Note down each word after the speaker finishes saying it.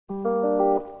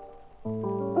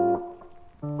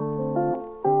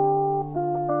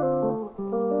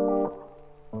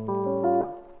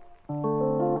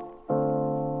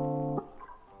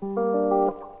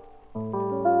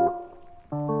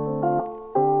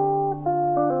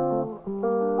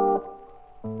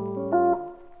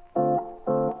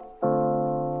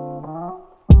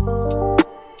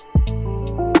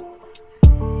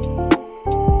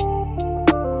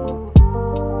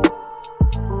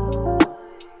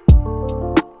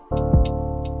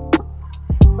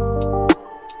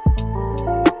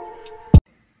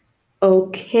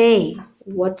Okay,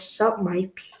 what's up, my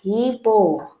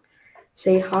people?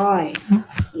 Say hi.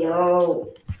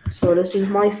 Yo, So, this is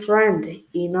my friend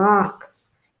Enoch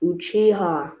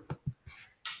Uchiha,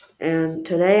 and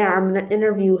today I'm gonna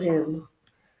interview him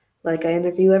like I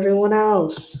interview everyone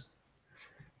else.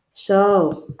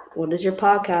 So, what is your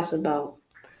podcast about?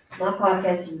 my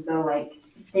podcast is about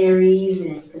theories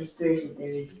and conspiracy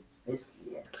theories,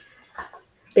 basically. Yeah.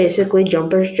 Basically,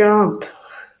 jumpers jump.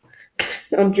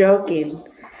 I'm joking.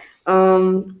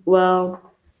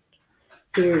 Well,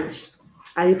 theories.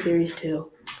 I do theories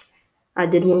too. I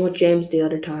did one with James the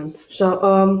other time.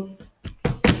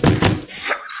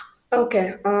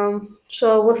 Okay,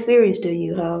 so what theories do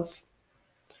you have?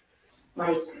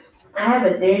 Like, I have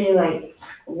a theory.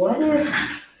 What if,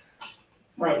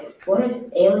 what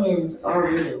if aliens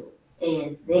are real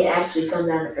and they actually come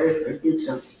down to Earth and do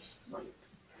something? Like,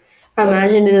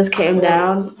 Imagine it just came like,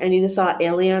 down and you just saw an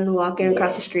alien walking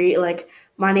across yeah. the street like,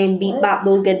 my name beep bop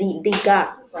booga dee dee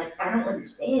ga. Like, I don't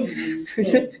understand you.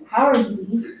 And how are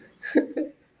you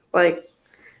here? Like,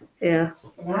 yeah.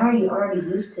 And how are you already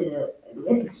used to the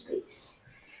living space?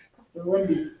 It would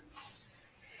be.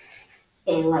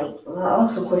 And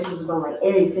also questions about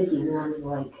Area 51,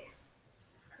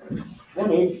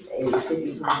 what is Area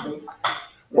 51?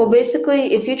 Well,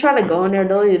 basically, if you try to go in there,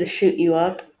 they'll either shoot you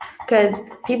up, because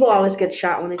people always get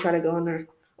shot when they try to go in there.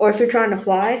 Or if you're trying to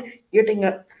fly, if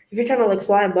you're trying to like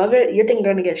fly above it, you're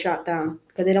going to get shot down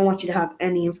because they don't want you to have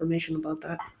any information about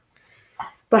that.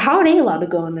 But how are they allowed to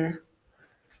go in there?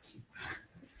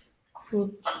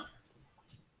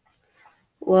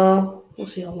 Well, we'll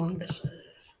see how long this is.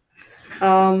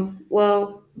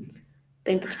 Well, I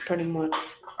think that's pretty much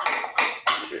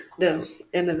the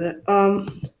end of it.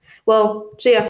 Well, see ya.